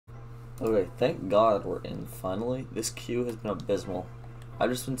Okay, thank God we're in finally. This queue has been abysmal. I've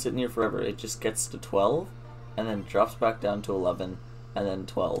just been sitting here forever. It just gets to 12 and then drops back down to 11 and then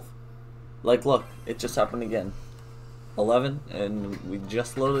 12. Like, look, it just happened again. 11 and we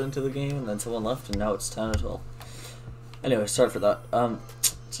just loaded into the game and then someone left and now it's 10 or 12. Anyway, sorry for that.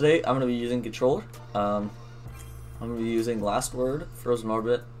 Today I'm going to be using controller. I'm going to be using Last Word, Frozen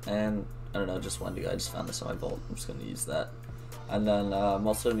Orbit, and I don't know, just Wendy. I just found this on my vault. I'm just going to use that. And then I'm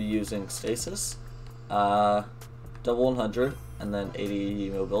also going to be using Stasis, double 100, and then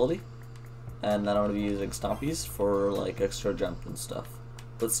 80 mobility. And then I'm going to be using Stompies for like extra jump and stuff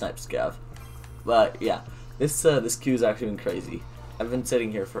with Snipe Scav. But yeah, this queue's actually been crazy. I've been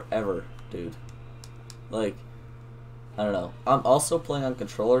sitting here forever, dude. Like, I don't know. I'm also playing on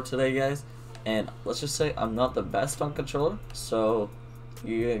controller today, guys. And let's just say I'm not the best on controller, so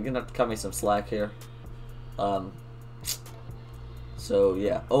you're gonna have to cut me some slack here. So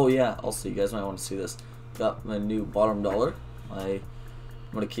yeah. Oh yeah. Also, you guys might want to see this. Got my new bottom dollar. I'm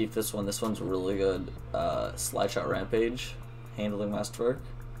gonna keep this one. This one's really good. Slide shot rampage, handling masterwork.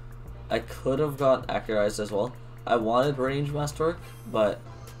 I could have got accurized as well. I wanted range masterwork, but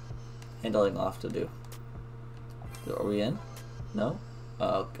handling I'll have to do. Are we in? No?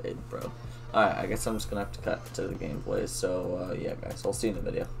 Okay, bro. Alright, I guess I'm just gonna have to cut to the gameplay. So yeah, guys, I'll see you in the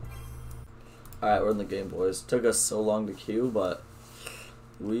video. Alright, we're in the game, boys. Took us so long to queue, but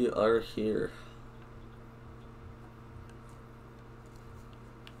we are here.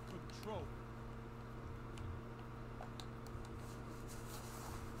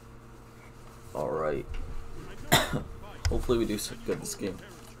 Alright. Hopefully we do so good this game.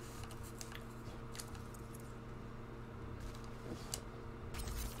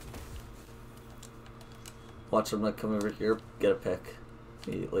 Watch, I'm gonna come over here, get a pick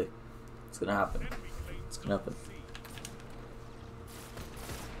immediately. It's gonna happen. It's gonna happen.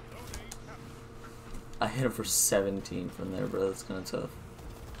 I hit him for 17 from there, bro. That's kinda tough.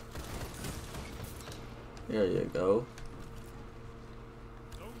 There you go.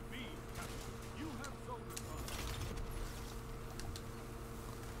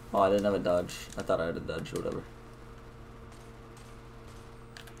 Oh, I didn't have a dodge. I thought I had a dodge or whatever.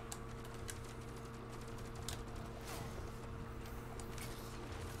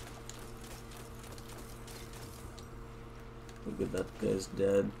 Look at that guy's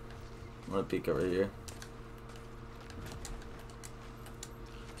dead. I'm gonna peek over here.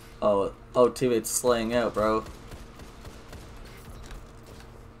 Oh, teammate's slaying out, bro.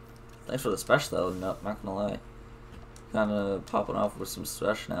 Thanks for the special though, not gonna lie. Kinda popping off with some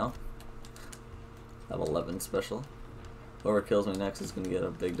special now. I have 11 special. Whoever kills me next is gonna get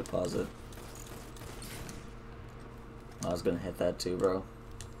a big deposit. I was gonna hit that too, bro.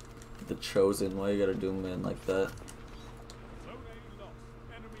 Get the chosen. Why you gotta do me in like that?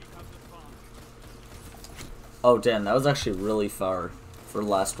 Oh damn, that was actually really far for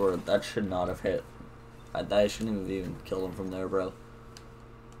Last Word. That should not have hit. I shouldn't have even killed him from there, bro.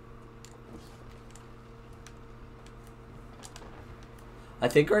 I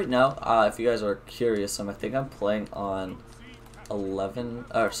think right now, if you guys are curious, I think I'm playing on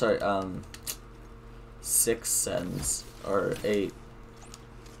 6 settings or 8,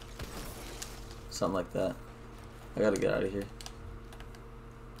 something like that. I gotta get out of here.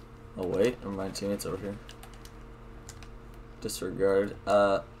 Oh wait, never mind, teammates over here. Disregard.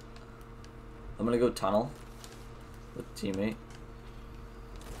 I'm gonna go tunnel with teammate.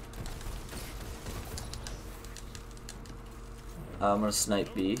 I'm gonna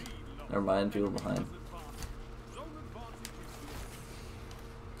snipe B. Never mind, people behind.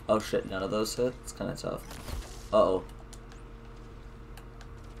 Oh shit, none of those hit? It's kinda tough. Uh-oh.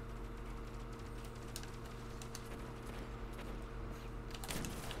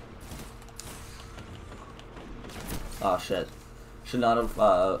 Oh shit. Should not have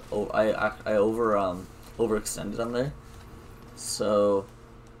I overextended on there. So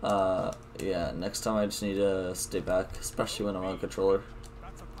yeah, next time I just need to stay back, especially when I'm on controller.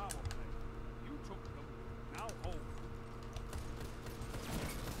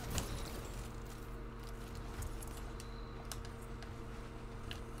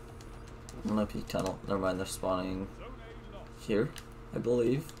 I'm gonna peek tunnel. Never mind, they're spawning here, I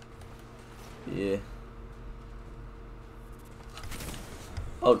believe. Yeah.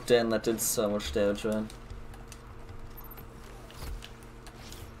 Oh damn, that did so much damage, man.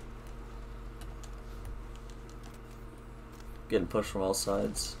 Getting pushed from all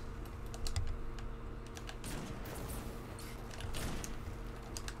sides.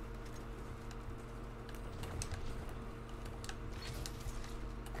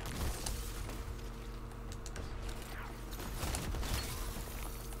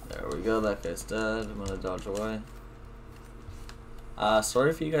 There we go, that guy's dead. I'm gonna dodge away. Sorry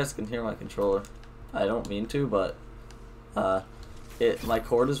if you guys can hear my controller. I don't mean to, but my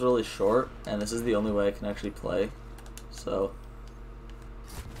cord is really short, and this is the only way I can actually play. So,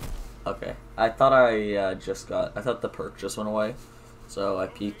 okay. I thought I thought the perk just went away, so I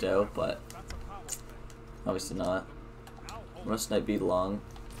peeked out, but obviously not. I'm gonna snipe B long,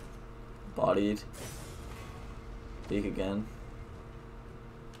 bodied, peek again.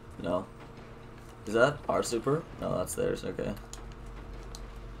 No. Is that our super? No, that's theirs. Okay.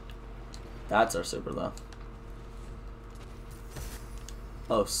 That's our super though.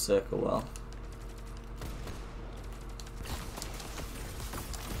 Oh, sick. Oh well.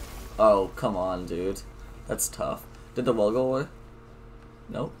 Oh, come on, dude. That's tough. Did the well go away?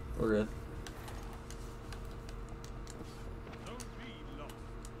 Nope. We're good.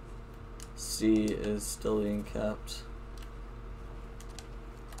 C is still being capped.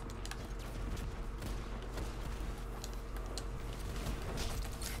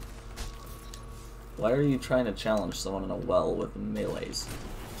 Why are you trying to challenge someone in a well with melees?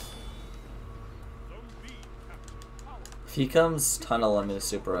 If he comes tunnel, I'm gonna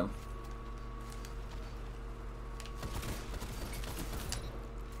super him.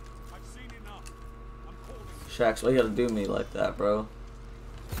 Shax, why you gotta do me like that, bro?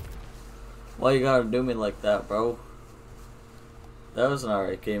 Why you gotta do me like that, bro? That was an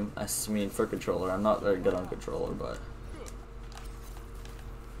alright game. I mean, for controller. I'm not very good on controller, but...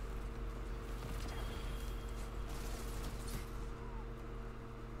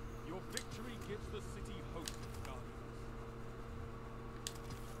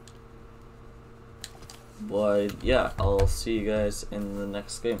 But yeah, I'll see you guys in the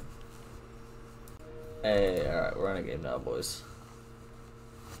next game. Hey, alright, we're in a game now, boys.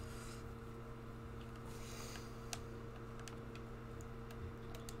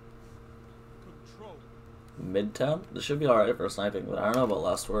 Midtown? This should be alright for sniping, but I don't know about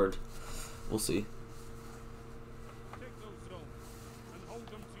last word. We'll see.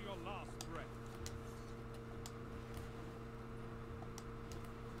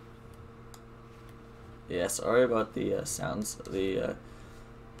 Yeah, sorry about the sounds, the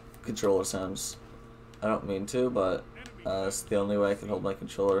controller sounds. I don't mean to, but it's the only way I can hold my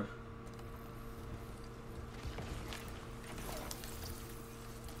controller.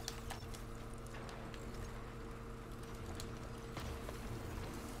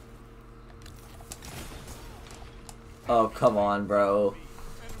 Oh, come on, bro.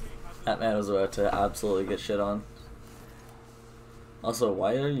 That man was about to absolutely get shit on. Also,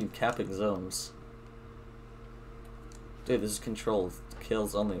 why are you capping zones? Dude, this is controlled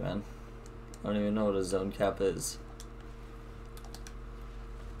kills only, man. I don't even know what a zone cap is.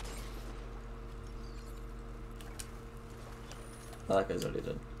 Oh, that guy's already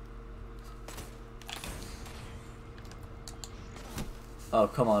dead. Oh,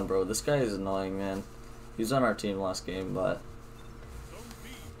 come on, bro. This guy is annoying, man. He was on our team last game, but...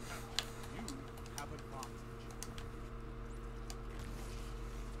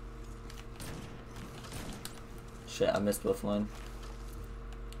 Shit, I missed both mine.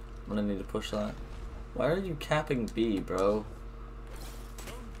 I'm gonna need to push that. Why are you capping B, bro?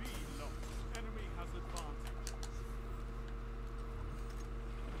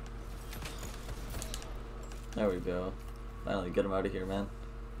 There we go. Finally get him out of here, man.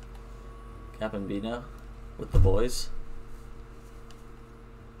 Capping B now with the boys.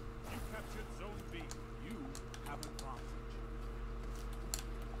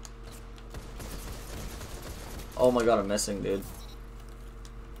 Oh my god, I'm missing, dude.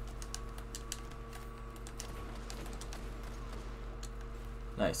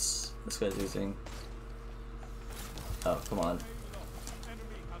 Nice. This guy's using... Oh, come on.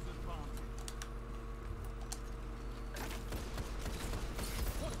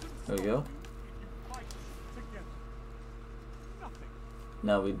 There we go.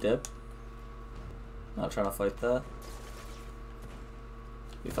 Now we dip. Not trying to fight that.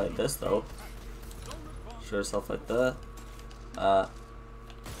 We fight this though. Sure as hell fight that.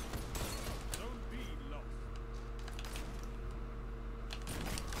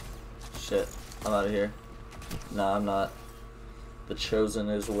 Shit. I'm out of here. Nah, I'm not. The Chosen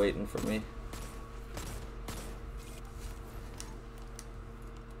is waiting for me.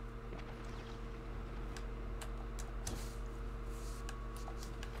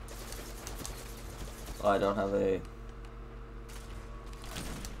 Oh, I don't have a...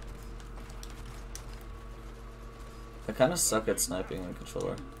 I kind of suck at sniping on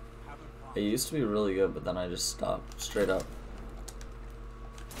controller. I used to be really good, but then I just stopped straight up.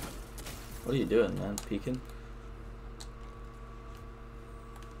 What are you doing, man? Peeking?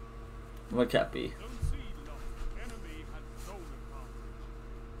 What can't be?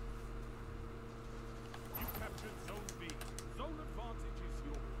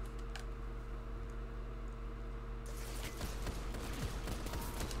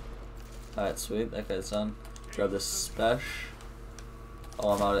 Alright, sweet. That guy's done. Grab this special.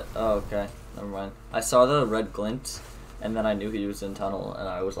 Oh, I'm out of it. Oh, okay. Never mind. I saw the red glint, and then I knew he was in tunnel, and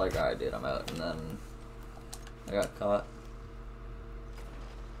I was like, alright, dude, I'm out. And then I got caught.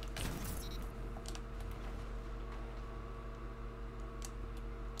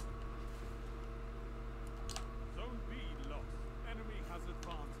 Zone B lost. Enemy has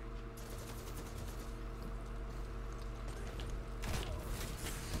advantage.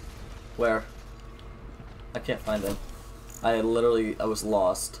 Where? I can't find him. I was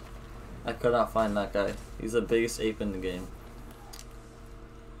lost. I could not find that guy. He's the biggest ape in the game.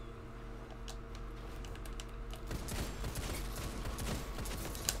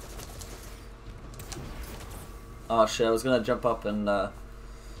 Oh shit, I was gonna jump up and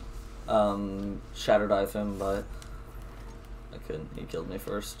shatter dive him, but I couldn't. He killed me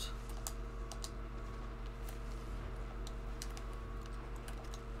first.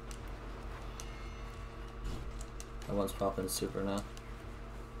 Everyone's popping super now.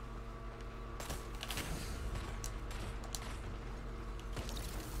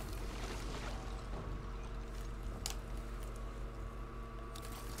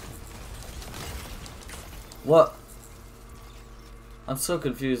 What? I'm so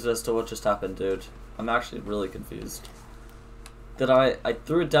confused as to what just happened, dude. I'm actually really confused. I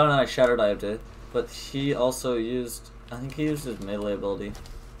threw it down and I shatter dived it, but he also used, I think he used his melee ability.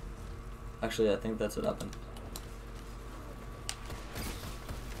 Actually, I think that's what happened.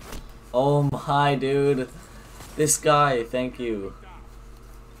 Oh my, dude. This guy, thank you.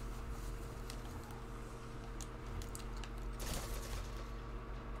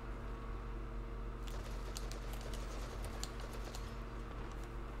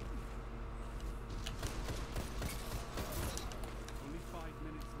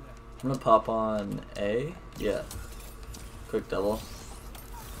 I'm gonna pop on A. Yeah. Quick double.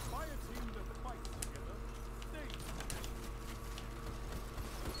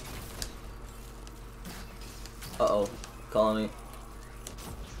 Uh-oh. Calling me.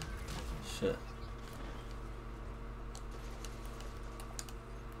 Shit.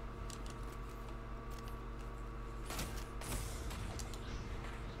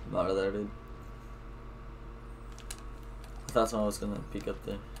 I'm out of there, dude. I thought someone was gonna peek up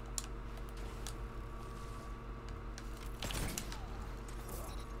there.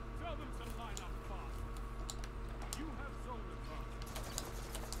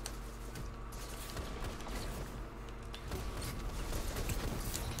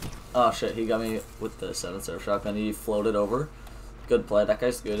 Oh shit, he got me with the 7-star shotgun. He floated over. Good play. That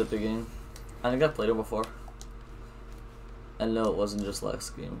guy's good at the game. I think I've played him before. And no, it wasn't just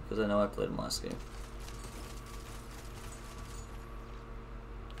last game, because I know I played him last game.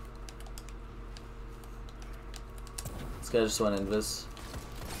 This guy just went invis.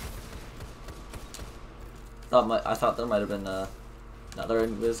 I thought there might have been another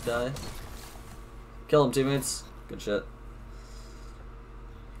invis guy. Kill him, teammates. Good shit.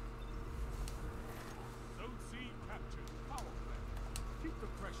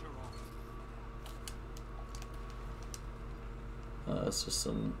 It's just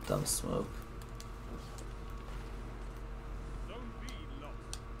some dumb smoke.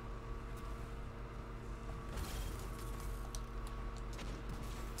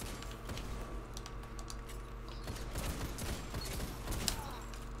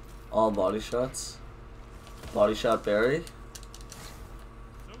 All body shots. Body shot Barry.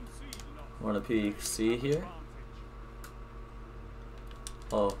 Want a peek C here?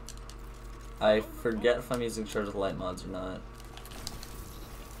 Oh. I forget if I'm using charge with light mods or not.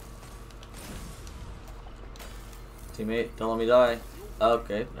 Teammate, don't let me die.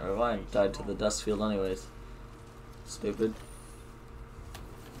 Okay, never mind. Died to the dust field anyways. Stupid.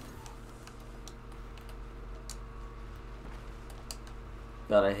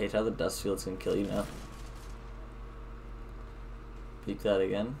 God, I hate how the dust fields can kill you now. Peek that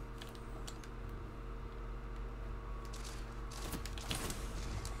again.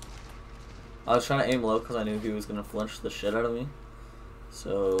 I was trying to aim low because I knew he was going to flinch the shit out of me.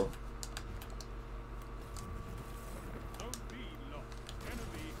 So...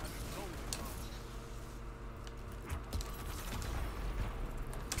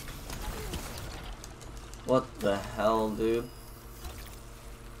 What the hell, dude?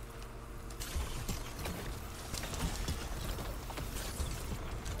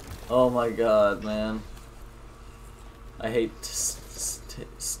 Oh my god, man. I hate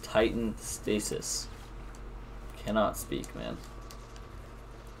Titan stasis. Cannot speak, man.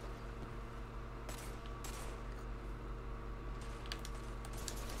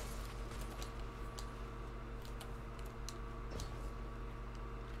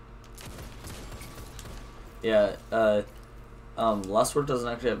 Yeah, Last Word doesn't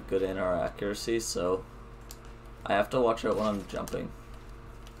actually have good in-air accuracy, so I have to watch out when I'm jumping.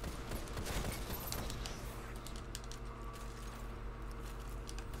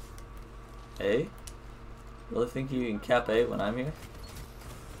 A? Really think you can cap A when I'm here?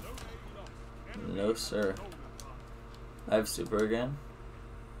 No, sir. I have super again.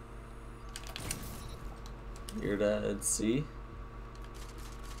 You're dead. C.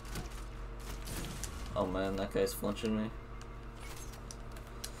 Oh man, that guy's flinching me.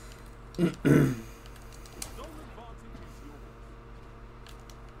 Yeah,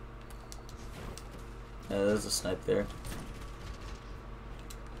 there's a snipe there.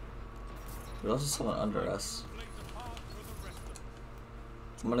 There's also someone under us.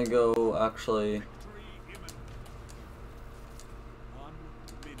 I'm gonna go actually.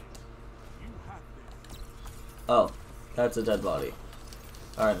 Oh, that's a dead body.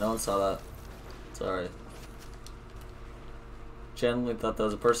 Alright, no one saw that. Sorry. Genuinely thought that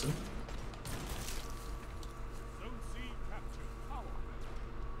was a person.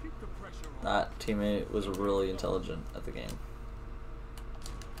 That teammate was really intelligent at the game.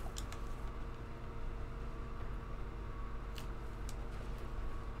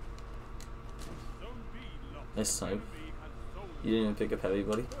 Nice snipe. You didn't even pick up heavy,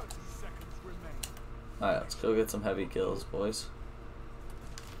 buddy. Alright, let's go get some heavy kills, boys.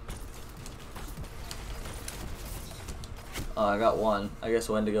 I got one. I guess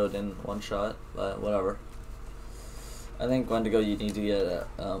Wendigo didn't one shot, but whatever. I think Wendigo you need to get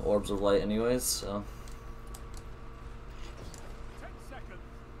orbs of light anyways, so. 10 seconds.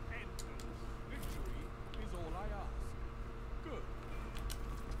 Enter. Victory is all I ask. Good.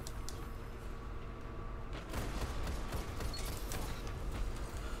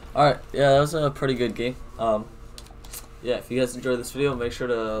 Alright, yeah, that was a pretty good game. Yeah, if you guys enjoyed this video, make sure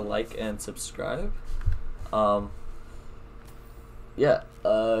to like and subscribe. Yeah,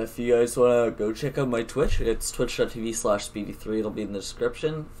 if you guys want to go check out my Twitch, it's twitch.tv/speedy3. It'll be in the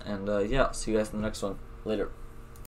description. And yeah, I'll see you guys in the next one. Later.